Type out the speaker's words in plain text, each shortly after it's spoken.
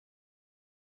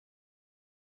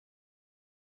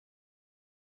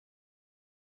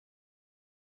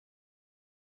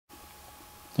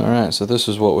Alright, so this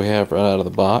is what we have right out of the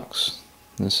box.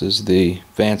 This is the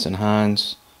Vance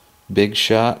Hines Big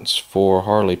Shots for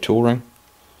Harley Touring.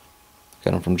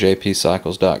 Got them from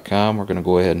jpcycles.com. We're going to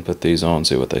go ahead and put these on and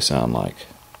see what they sound like.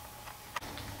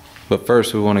 But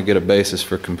first we want to get a basis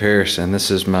for comparison.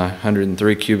 This is my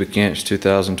 103 cubic inch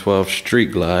 2012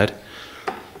 Street Glide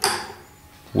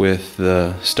with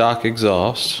the stock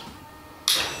exhaust.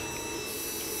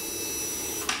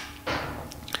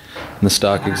 And the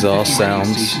stock exhaust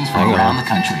sounds, hang on,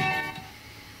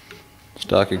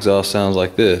 stock exhaust sounds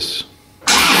like this.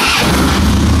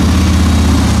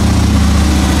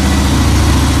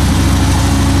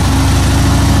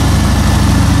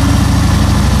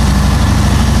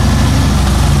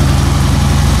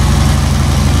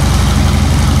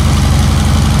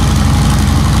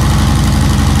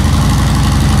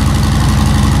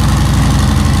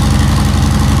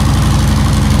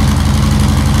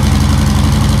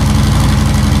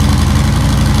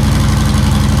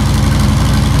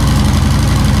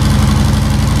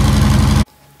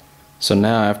 So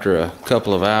now, after a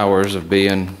couple of hours of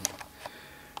being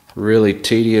really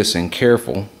tedious and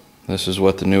careful, this is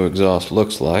what the new exhaust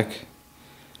looks like.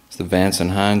 It's the Vance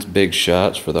Hines Big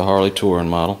Shots for the Harley Touring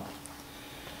model.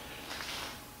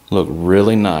 Look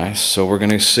really nice. So we're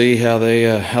going to see how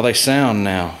they sound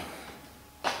now.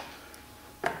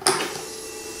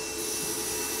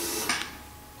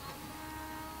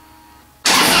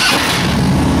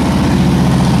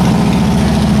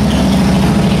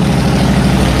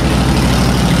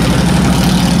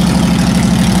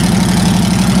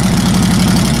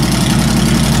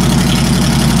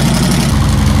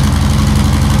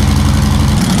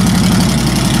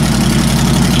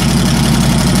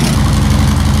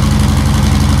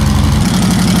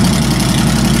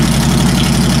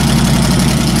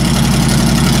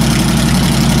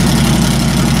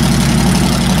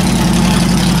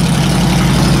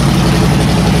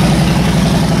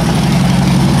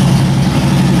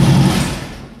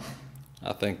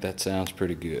 I think that sounds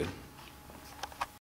pretty good.